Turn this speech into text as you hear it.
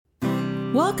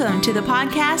Welcome to the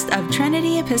podcast of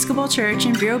Trinity Episcopal Church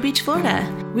in Vero Beach, Florida.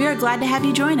 We are glad to have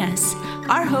you join us.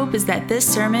 Our hope is that this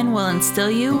sermon will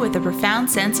instill you with a profound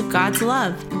sense of God's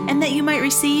love, and that you might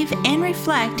receive and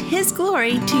reflect His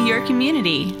glory to your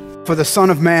community. For the Son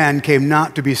of Man came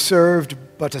not to be served,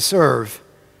 but to serve,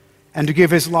 and to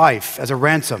give His life as a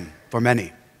ransom for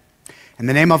many. In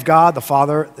the name of God, the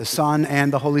Father, the Son,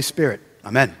 and the Holy Spirit.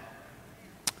 Amen.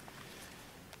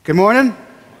 Good morning.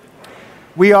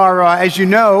 We are, as you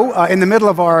know, in the middle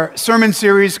of our sermon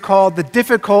series called The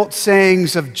Difficult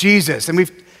Sayings of Jesus. And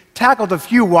we've tackled a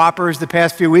few whoppers the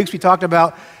past few weeks. We talked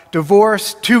about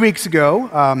divorce 2 weeks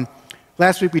ago.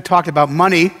 Last week we talked about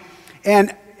money.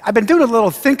 And I've been doing a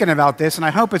little thinking about this, and I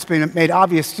hope it's been made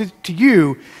obvious to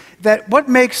you that what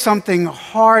makes something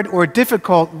hard or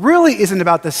difficult really isn't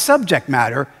about the subject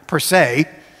matter per se.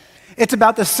 It's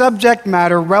about the subject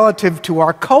matter relative to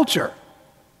our culture,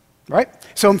 right?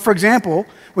 So, for example,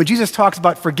 when Jesus talks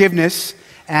about forgiveness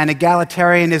and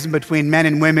egalitarianism between men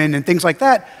and women and things like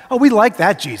that, oh, we like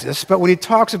that, Jesus. But when he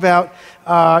talks about,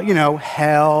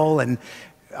 hell and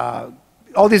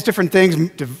all these different things,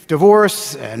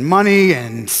 divorce and money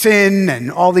and sin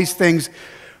and all these things,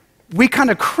 we kind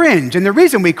of cringe. And the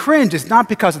reason we cringe is not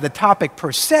because of the topic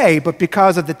per se, but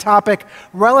because of the topic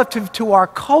relative to our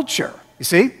culture, you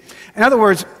see? In other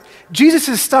words,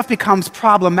 Jesus' stuff becomes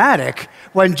problematic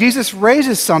when Jesus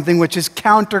raises something which is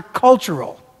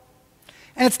countercultural.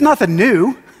 And it's nothing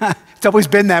new. It's always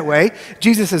been that way.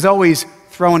 Jesus has always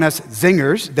thrown us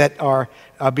zingers that are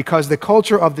because the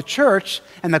culture of the church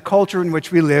and the culture in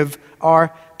which we live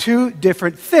are two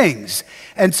different things.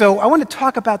 And so I want to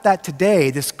talk about that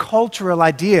today, this cultural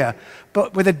idea,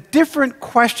 but with a different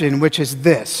question, which is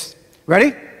this.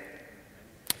 Ready?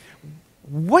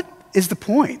 What is the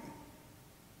point?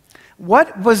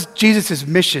 What was Jesus'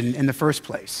 mission in the first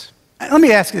place? Let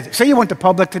me ask you this. Say you went to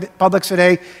Publix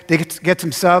today to get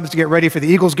some subs to get ready for the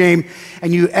Eagles game,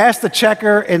 and you asked the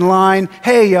checker in line,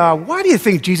 hey, why do you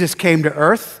think Jesus came to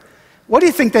earth? What do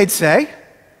you think they'd say?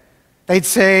 They'd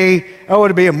say, oh,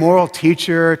 to be a moral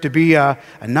teacher, to be a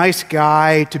nice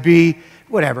guy, to be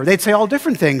whatever. They'd say all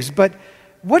different things, but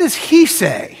what does he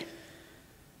say?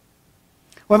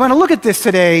 Well, I'm going to look at this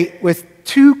today with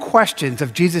two questions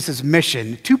of Jesus'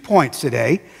 mission, 2 points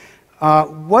today.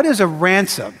 What is a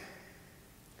ransom,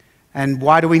 and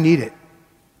why do we need it?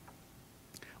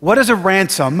 What is a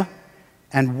ransom,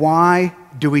 and why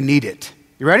do we need it?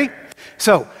 You ready?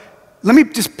 So, let me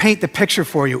just paint the picture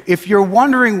for you. If you're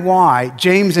wondering why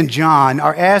James and John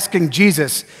are asking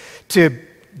Jesus to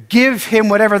give him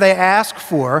whatever they ask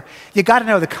for, you got to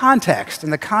know the context,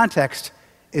 and the context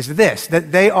is this,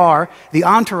 that they are the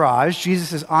entourage,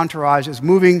 Jesus' entourage is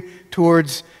moving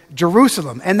towards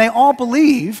Jerusalem. And they all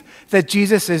believe that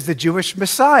Jesus is the Jewish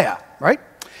Messiah, right?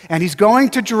 And he's going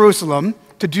to Jerusalem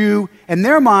to do, in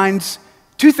their minds,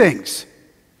 2 things.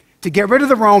 To get rid of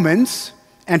the Romans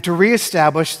and to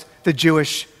reestablish the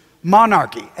Jewish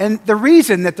monarchy. And the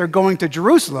reason that they're going to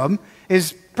Jerusalem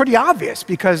is pretty obvious,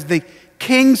 because the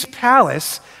king's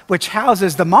palace, which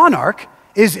houses the monarch,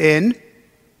 is in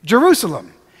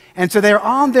Jerusalem. And so they're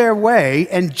on their way,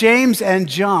 and James and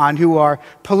John, who are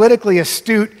politically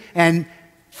astute and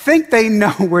think they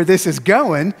know where this is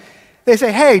going, they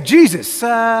say, hey, Jesus,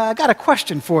 I got a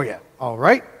question for you. All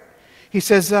right. He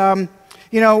says,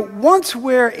 once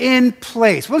we're in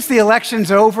place, once the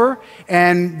election's over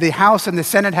and the House and the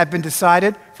Senate have been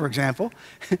decided, for example,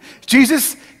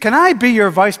 Jesus, can I be your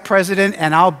vice president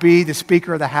and I'll be the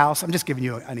Speaker of the House? I'm just giving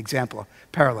you an example,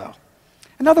 parallel.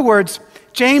 In other words,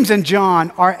 James and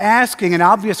John are asking an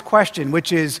obvious question,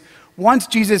 which is, once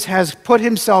Jesus has put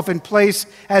himself in place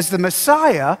as the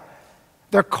Messiah,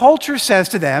 their culture says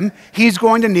to them, he's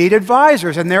going to need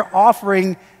advisors, and they're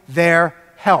offering their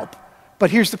help. But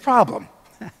here's the problem.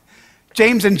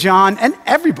 James and John and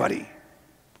everybody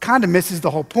kind of misses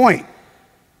the whole point.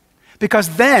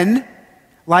 Because then,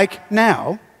 like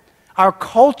now, our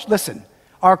cultural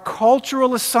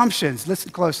assumptions,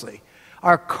 listen closely,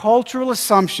 our cultural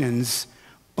assumptions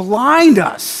blind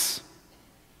us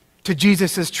to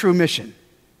Jesus' true mission.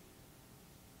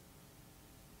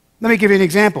 Let me give you an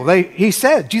example.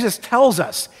 Jesus tells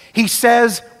us, he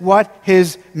says what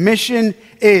his mission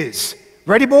is.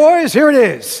 Ready, boys? Here it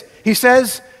is. He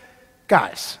says,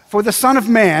 guys, for the Son of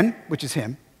Man, which is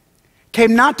him,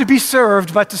 came not to be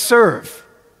served, but to serve,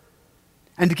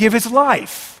 and to give his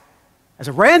life as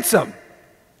a ransom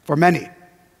for many.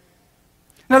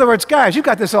 In other words, guys, you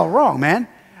got this all wrong, man.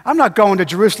 I'm not going to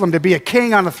Jerusalem to be a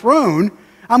king on a throne.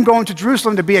 I'm going to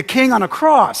Jerusalem to be a king on a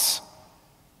cross.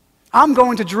 I'm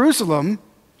going to Jerusalem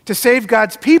to save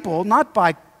God's people, not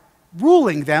by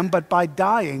ruling them, but by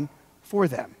dying for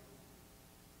them.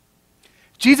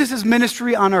 Jesus'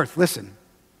 ministry on earth, listen,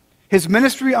 his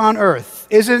ministry on earth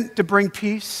isn't to bring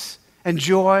peace and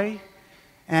joy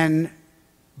and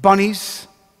bunnies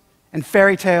and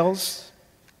fairy tales.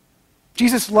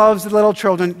 Jesus loves the little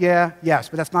children, yes,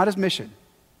 but that's not his mission.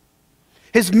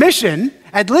 His mission,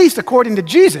 at least according to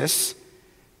Jesus,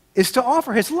 is to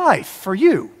offer his life for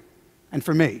you and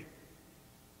for me.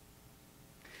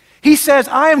 He says,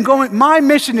 my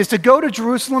mission is to go to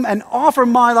Jerusalem and offer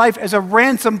my life as a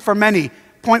ransom for many.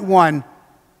 Point one,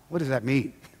 what does that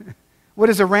mean? What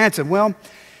is a ransom? Well,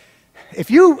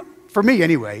 for me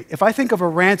anyway, if I think of a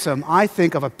ransom, I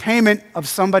think of a payment of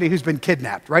somebody who's been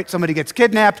kidnapped, right? Somebody gets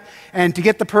kidnapped, and to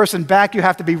get the person back, you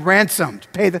have to be ransomed,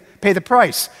 pay the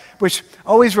price, which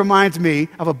always reminds me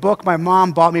of a book my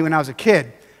mom bought me when I was a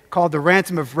kid called The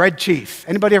Ransom of Red Chief.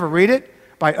 Anybody ever read it?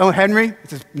 By O. Henry.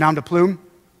 It's a nom de plume.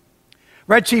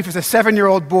 Red Chief is a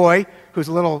 7-year-old boy who's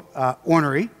a little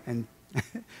ornery, and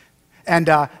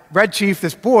Red Chief,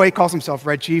 this boy, calls himself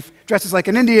Red Chief, dresses like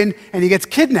an Indian, and he gets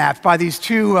kidnapped by these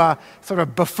two sort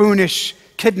of buffoonish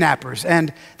kidnappers.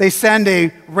 And they send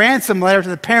a ransom letter to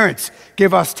the parents,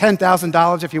 give us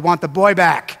 $10,000 if you want the boy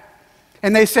back.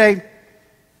 And they say,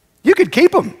 you could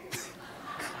keep him.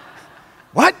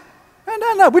 What?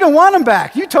 No, we don't want him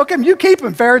back. You took him, you keep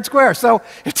him, fair and square. So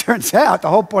it turns out the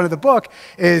whole point of the book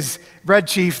is Red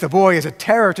Chief, the boy, is a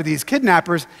terror to these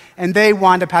kidnappers, and they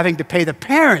wind up having to pay the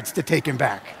parents to take him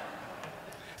back.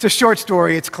 It's a short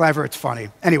story, it's clever, it's funny.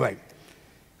 Anyway,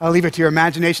 I'll leave it to your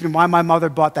imagination and why my mother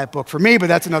bought that book for me, but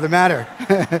that's another matter.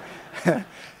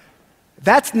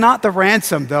 That's not the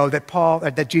ransom, though,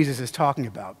 that Jesus is talking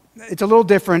about. It's a little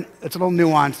different, it's a little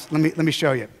nuanced. Let me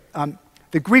show you.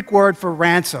 The Greek word for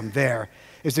ransom there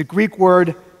is the Greek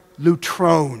word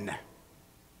lutron.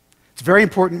 It's a very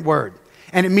important word.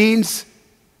 And it means,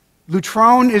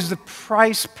 lutron is the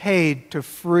price paid to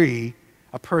free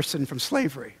a person from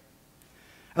slavery.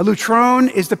 A lutron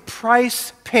is the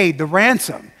price paid, the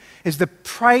ransom is the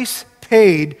price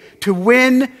paid to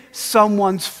win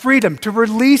someone's freedom, to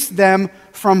release them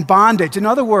from bondage. In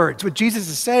other words, what Jesus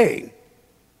is saying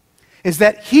is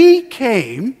that he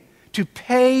came to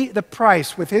pay the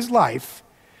price with his life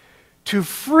to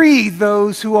free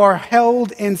those who are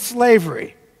held in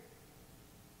slavery.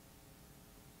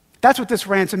 That's what this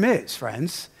ransom is,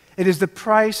 friends. It is the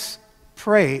price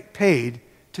paid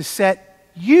to set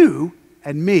you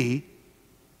and me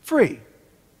free.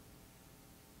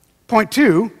 Point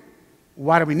two,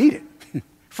 why do we need it?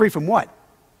 Free from what?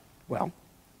 Well,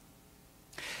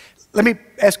 let me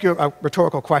ask you a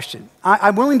rhetorical question.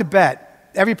 I'm willing to bet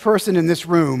every person in this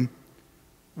room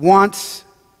wants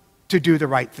to do the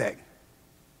right thing.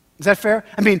 Is that fair?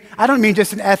 I mean, I don't mean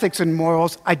just in ethics and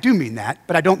morals. I do mean that,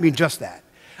 but I don't mean just that.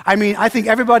 I mean, I think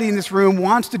everybody in this room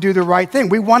wants to do the right thing.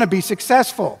 We want to be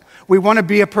successful. We want to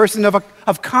be a person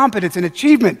of competence and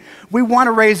achievement. We want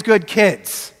to raise good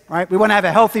kids, right? We want to have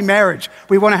a healthy marriage.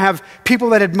 We want to have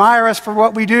people that admire us for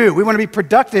what we do. We want to be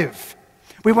productive.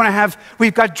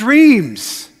 We've got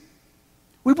dreams.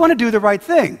 We want to do the right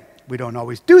thing. We don't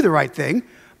always do the right thing,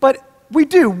 but we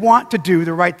do want to do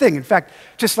the right thing. In fact,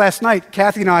 just last night,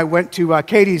 Kathy and I went to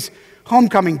Katie's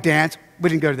homecoming dance. We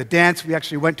didn't go to the dance. We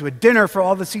actually went to a dinner for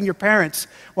all the senior parents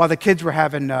while the kids were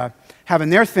having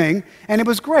their thing, and it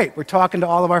was great. We're talking to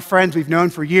all of our friends we've known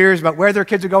for years about where their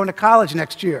kids are going to college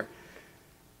next year.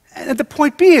 And the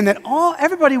point being that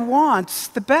everybody wants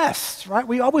the best, right?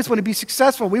 We always want to be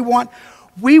successful. We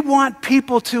want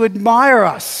people to admire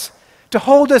us, to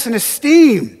hold us in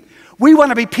esteem. We want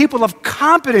to be people of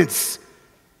competence.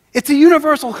 It's a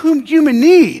universal human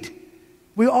need.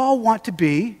 We all want to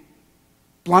be,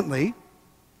 bluntly,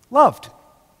 loved.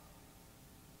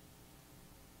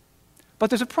 But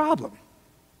there's a problem.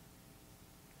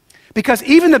 Because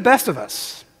even the best of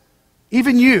us,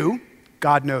 even you,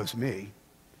 God knows me,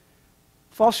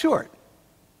 fall short.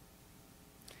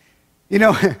 You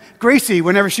know, Gracie,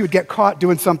 whenever she would get caught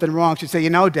doing something wrong, she'd say,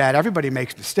 Dad, everybody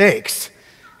makes mistakes.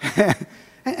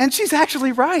 And she's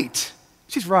actually right.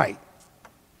 She's right.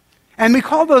 And we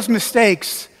call those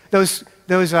mistakes, those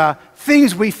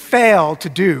things we fail to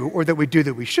do, or that we do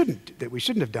that we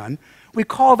shouldn't have done, we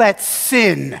call that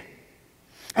sin.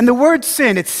 And the word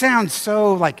sin, it sounds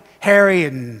so like hairy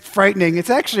and frightening. It's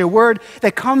actually a word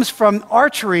that comes from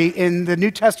archery in the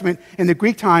New Testament in the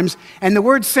Greek times. And the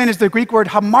word sin is the Greek word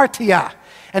hamartia.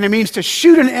 And it means to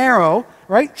shoot an arrow,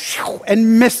 right,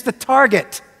 and miss the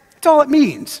target. That's all it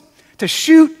means, to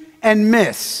shoot and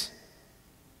miss.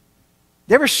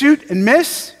 You ever shoot and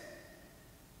miss?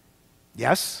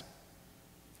 Yes.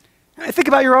 And think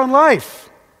about your own life.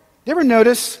 You ever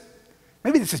notice,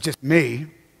 maybe this is just me,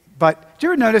 but do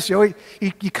you ever notice you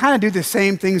kind of do the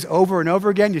same things over and over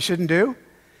again you shouldn't do?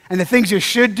 And the things you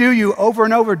should do, you over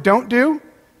and over don't do?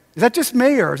 Is that just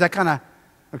me, or is that kind of,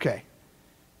 okay.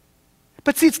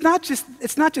 But see, it's not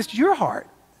just your heart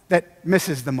that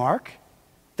misses the mark,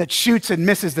 that shoots and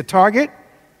misses the target.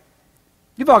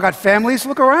 You've all got families.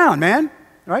 Look around, man,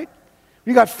 right?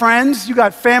 You got friends, you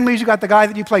got families, you got the guy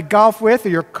that you play golf with, or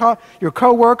your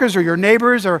coworkers, or your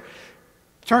neighbors, or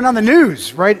turn on the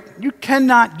news, right? You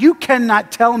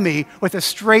cannot tell me with a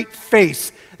straight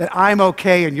face that I'm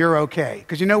okay and you're okay.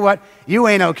 Because you know what? You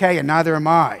ain't okay and neither am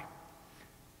I.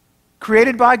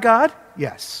 Created by God?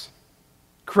 Yes.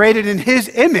 Created in His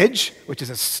image, which is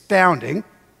astounding.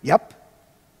 Yep.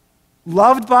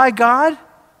 Loved by God?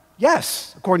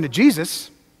 Yes, according to Jesus.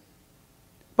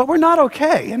 But we're not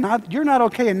okay, and you're not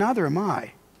okay, and neither am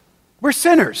I. We're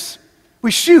sinners. We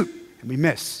shoot, and we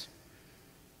miss.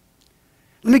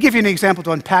 Let me give you an example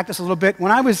to unpack this a little bit.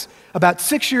 When I was about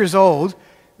 6 years old,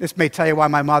 this may tell you why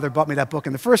my mother bought me that book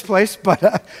in the first place, but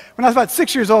when I was about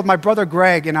 6 years old, my brother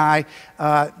Greg and I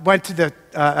went to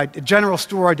the general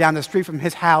store down the street from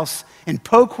his house in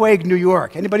Poquag, New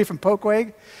York. Anybody from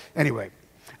Poquag? Anyway,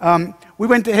 we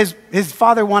went to his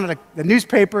father wanted the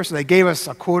newspaper, so they gave us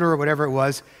a quarter or whatever it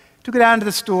was, to go down to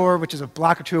the store, which is a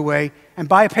block or two away, and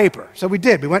buy a paper. So we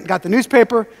did. We went and got the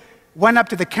newspaper, went up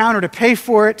to the counter to pay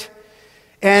for it,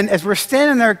 and as we're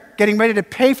standing there getting ready to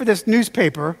pay for this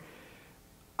newspaper,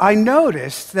 I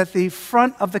noticed that the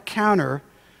front of the counter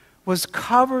was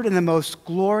covered in the most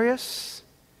glorious,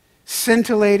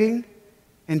 scintillating,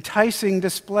 enticing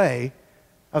display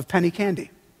of penny candy.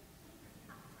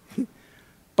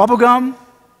 Bubblegum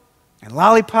and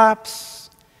lollipops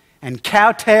and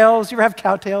cowtails. You ever have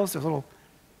cowtails? Those little...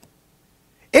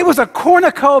 It was a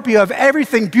cornucopia of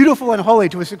everything beautiful and holy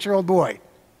to a 6-year-old boy.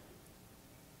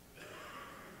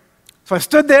 So I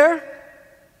stood there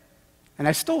and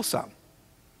I stole some.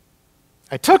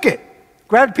 I took it,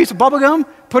 grabbed a piece of bubble gum,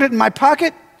 put it in my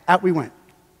pocket, out we went.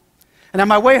 And on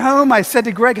my way home, I said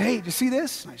to Greg, hey, did you see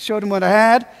this? I showed him what I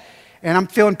had, and I'm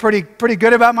feeling pretty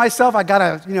good about myself. I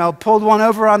got pulled one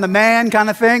over on the man kind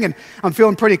of thing, and I'm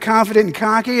feeling pretty confident and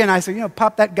cocky, and I said,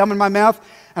 pop that gum in my mouth.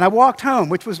 And I walked home,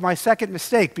 which was my second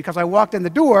mistake, because I walked in the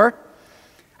door,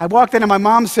 I walked in and my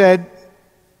mom said,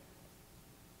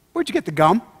 where'd you get the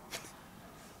gum?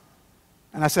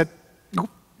 And I said,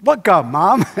 what gum,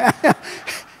 Mom?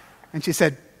 And she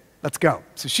said, let's go.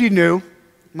 So she knew.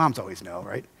 Moms always know,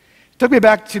 right?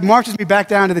 She marches me back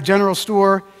down to the general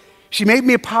store. She made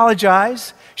me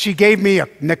apologize. She gave me a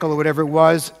nickel or whatever it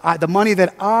was. The money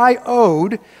that I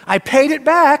owed, I paid it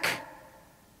back.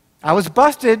 I was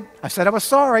busted. I said I was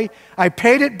sorry. I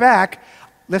paid it back.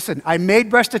 Listen, I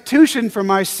made restitution for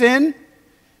my sin.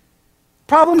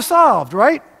 Problem solved,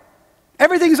 right?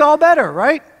 Everything's all better,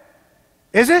 right?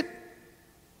 Is it?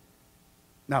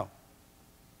 No.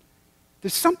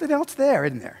 There's something else there,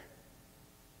 isn't there?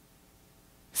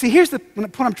 See, here's the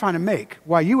point I'm trying to make,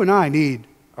 why you and I need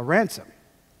a ransom.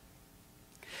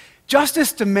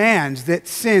 Justice demands that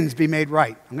sins be made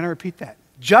right. I'm going to repeat that.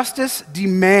 Justice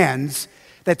demands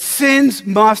that sins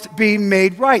must be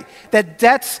made right, that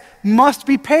debts must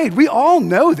be paid. We all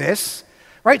know this,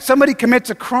 right? Somebody commits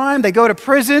a crime, they go to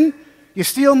prison, you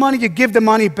steal money, you give the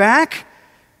money back.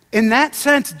 In that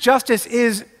sense, justice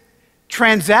is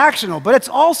transactional, but it's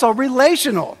also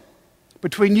relational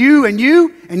between you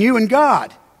and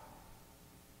God.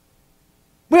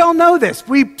 We all know this.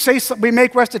 We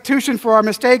make restitution for our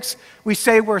mistakes. We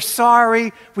say we're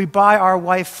sorry. We buy our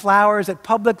wife flowers at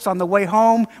Publix on the way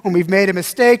home when we've made a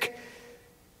mistake.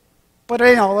 But it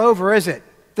ain't all over, is it?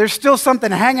 There's still something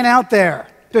hanging out there.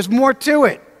 There's more to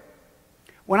it.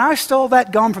 When I stole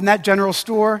that gum from that general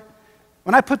store,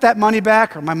 when I put that money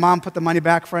back, or my mom put the money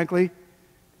back, frankly,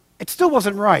 it still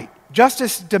wasn't right.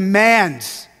 Justice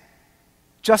demands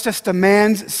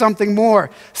something more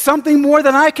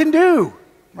than I can do,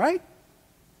 right?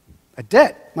 A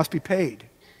debt must be paid.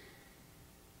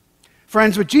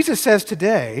 Friends, what Jesus says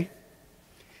today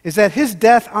is that his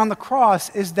death on the cross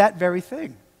is that very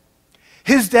thing.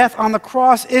 His death on the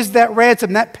cross is that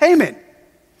ransom, that payment.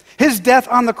 His death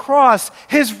on the cross,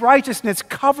 his righteousness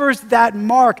covers that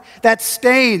mark, that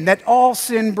stain that all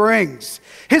sin brings.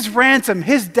 His ransom,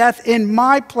 his death in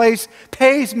my place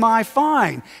pays my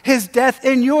fine. His death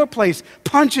in your place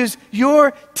punches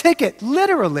your ticket,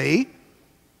 literally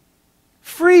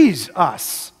frees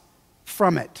us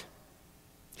from it.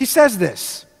 He says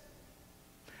this.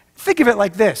 Think of it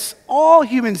like this. All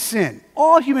human sin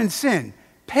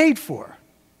paid for.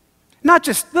 Not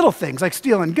just little things like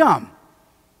stealing gum,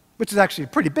 which is actually a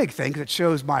pretty big thing because it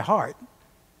shows my heart,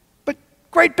 but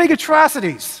great big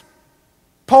atrocities.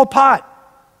 Pol Pot,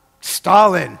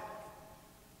 Stalin,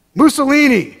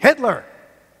 Mussolini, Hitler.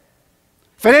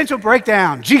 financial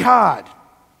breakdown, jihad,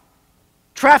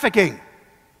 trafficking.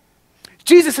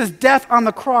 Jesus' death on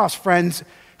the cross, friends,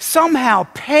 somehow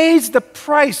pays the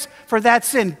price for that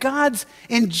sin. God's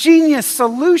ingenious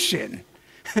solution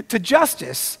to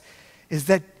justice is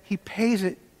that he pays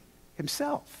it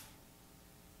himself.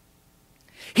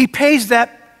 He pays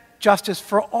that justice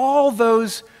for all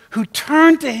those who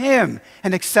turn to him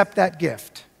and accept that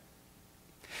gift.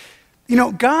 You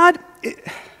know, God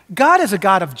is a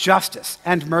God of justice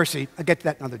and mercy. I'll get to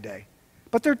that another day.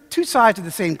 But they're two sides of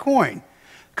the same coin.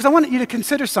 Because I want you to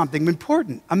consider something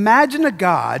important. Imagine a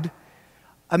God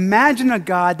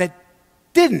that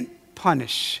didn't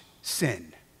punish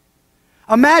sin.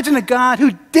 Imagine a God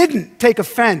who didn't take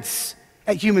offense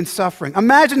at human suffering.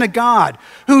 Imagine a God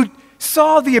who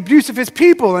saw the abuse of his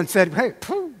people and said, hey,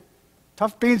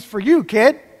 tough beans for you,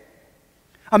 kid.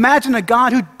 Imagine a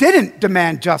God who didn't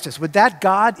demand justice. Would that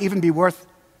God even be worth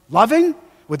loving?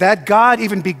 Would that God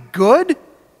even be good?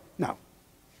 No.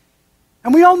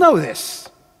 And we all know this.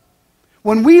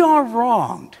 When we are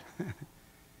wronged,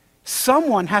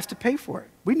 someone has to pay for it.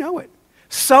 We know it.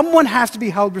 Someone has to be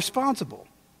held responsible.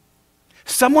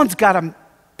 Someone's got to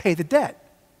pay the debt.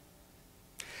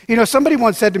 You know, somebody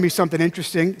once said to me something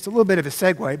interesting. It's a little bit of a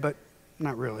segue, but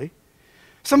not really.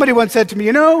 Somebody once said to me,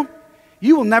 you know,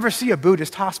 you will never see a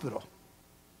Buddhist hospital.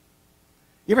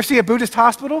 You ever see a Buddhist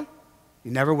hospital?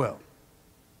 You never will.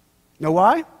 Know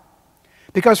why?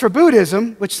 Because for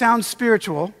Buddhism, which sounds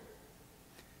spiritual,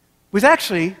 was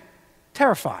actually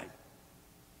terrifying.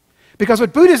 Because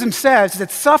what Buddhism says is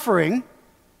that suffering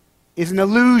is an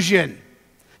illusion.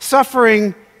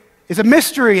 Suffering is a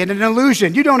mystery and an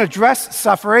illusion. You don't address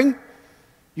suffering,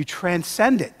 you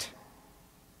transcend it.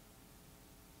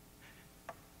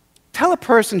 Tell a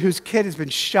person whose kid has been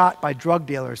shot by drug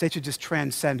dealers they should just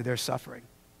transcend their suffering.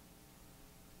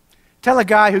 Tell a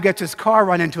guy who gets his car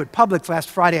run into at Publix last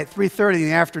Friday at 3:30 in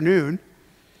the afternoon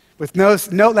with no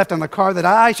note left on the car that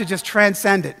I should just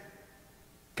transcend it.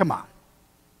 Come on.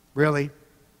 Really?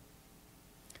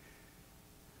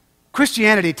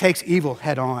 Christianity takes evil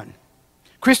head on.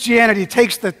 Christianity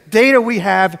takes the data we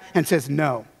have and says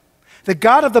no. The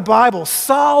God of the Bible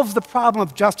solves the problem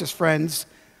of justice, friends,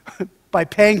 by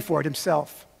paying for it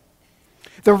himself.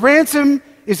 The ransom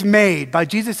is made by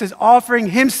Jesus' offering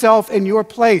himself in your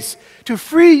place to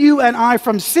free you and I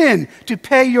from sin, to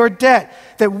pay your debt,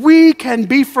 that we can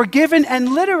be forgiven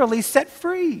and literally set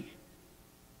free.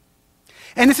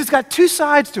 And this has got two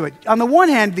sides to it. On the one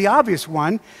hand, the obvious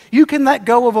one, you can let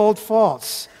go of old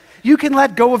faults. You can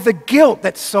let go of the guilt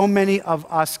that so many of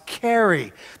us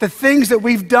carry, the things that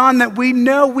we've done that we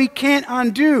know we can't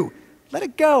undo. Let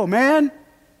it go, man.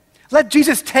 Let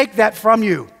Jesus take that from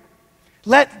you.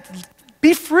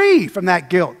 Be free from that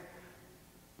guilt.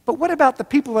 But what about the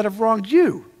people that have wronged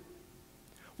you?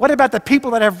 What about the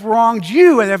people that have wronged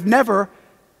you and have never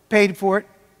paid for it?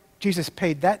 Jesus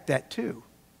paid that debt too.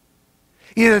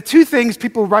 You know, the two things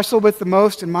people wrestle with the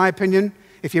most, in my opinion,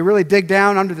 if you really dig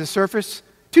down under the surface,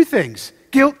 two things,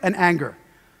 guilt and anger.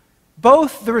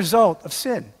 Both the result of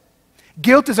sin.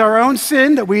 Guilt is our own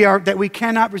sin that we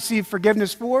cannot receive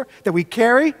forgiveness for, that we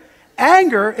carry.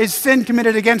 Anger is sin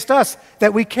committed against us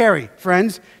that we carry,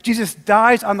 friends. Jesus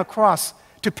dies on the cross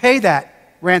to pay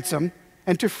that ransom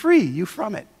and to free you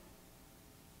from it.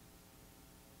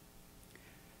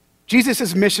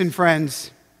 Jesus' mission,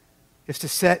 friends, is to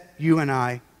set you and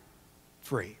I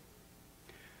free.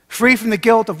 Free from the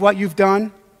guilt of what you've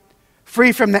done,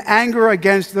 free from the anger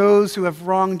against those who have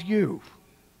wronged you.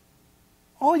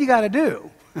 All you got to do,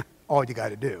 all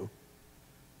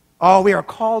we are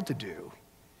called to do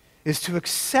is to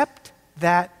accept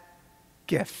that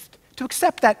gift, to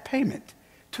accept that payment,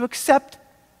 to accept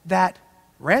that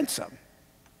ransom,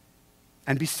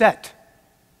 and be set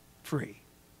free.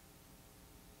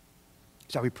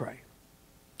 Shall we pray?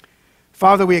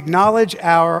 Father, we acknowledge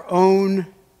our own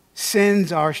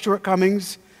sins, our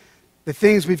shortcomings, the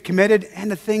things we've committed, and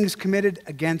the things committed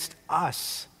against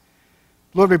us.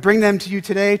 Lord, we bring them to you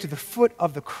today, to the foot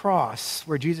of the cross,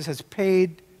 where Jesus has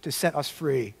paid to set us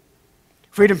free.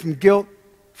 Freedom from guilt,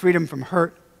 freedom from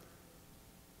hurt.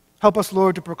 Help us,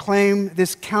 Lord, to proclaim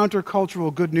this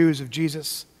countercultural good news of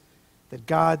Jesus, that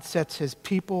God sets his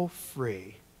people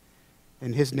free.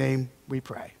 In his name we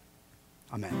pray.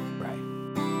 Amen.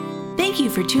 Pray. Thank you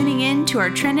for tuning in to our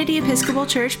Trinity Episcopal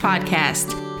Church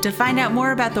podcast. To find out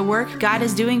more about the work God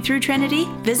is doing through Trinity,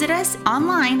 visit us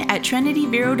online at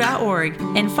trinityvero.org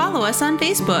and follow us on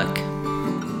Facebook.